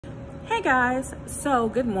Hey guys, so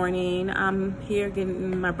good morning. I'm here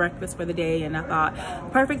getting my breakfast for the day, and I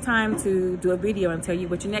thought perfect time to do a video and tell you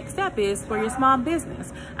what your next step is for your small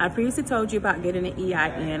business. I previously told you about getting an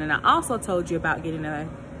EIN, and I also told you about getting a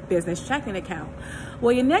business checking account.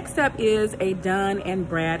 Well, your next step is a Dunn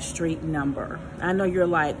Bradstreet number. I know you're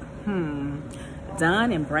like,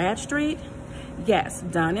 Dunn Bradstreet? Yes,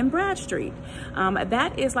 Dunn Bradstreet.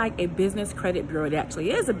 That is like a business credit bureau. It actually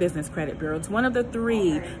is a business credit bureau. It's one of the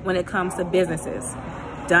three when it comes to businesses.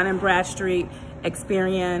 Dunn Bradstreet,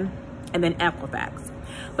 Experian, and then Equifax.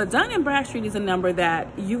 But Dunn Bradstreet is a number that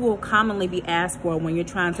you will commonly be asked for when you're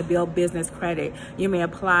trying to build business credit. You may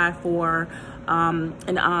apply for a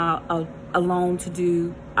loan to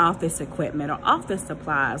do office equipment or office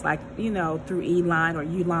supplies, like, through E-Line or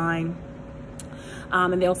Uline.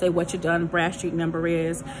 And they'll say what your Dunn Bradstreet number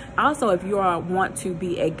is. Also, if you want to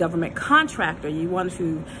be a government contractor, you want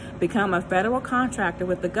to become a federal contractor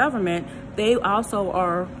with the government, they also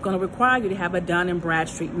are going to require you to have a Dunn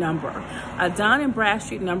Bradstreet number. A Dunn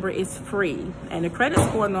Bradstreet number is free, and the credit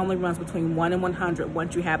score normally runs between 1 and 100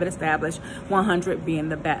 once you have it established, 100 being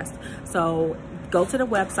the best. So go to the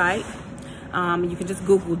website. You can just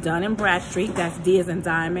Google Dunn Bradstreet. That's D as in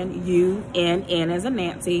Diamond, U-N, N as in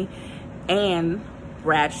Nancy, and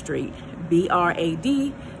Bradstreet,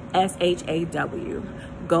 B-R-A-D-S-H-A-W.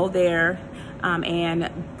 Go there and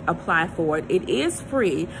apply for it. It is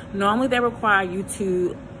free. Normally they require you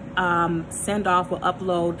to send off or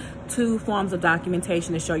upload 2 forms of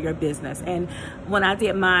documentation to show your business. And when I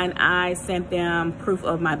did mine, I sent them proof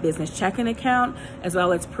of my business checking account as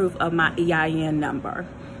well as proof of my EIN number.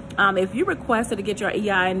 If you requested to get your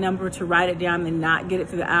EIN number to write it down and not get it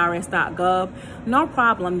to the IRS.gov, no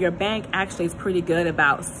problem. Your bank actually is pretty good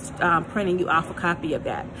about printing you off a copy of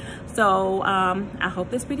that. So I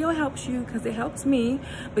hope this video helps you, because it helps me,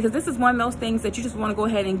 because this is one of those things that you just want to go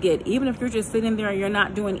ahead and get. Even if you're just sitting there and you're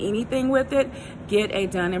not doing anything with it, get a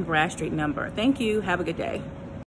Dunn Bradstreet number. Thank you. Have a good day.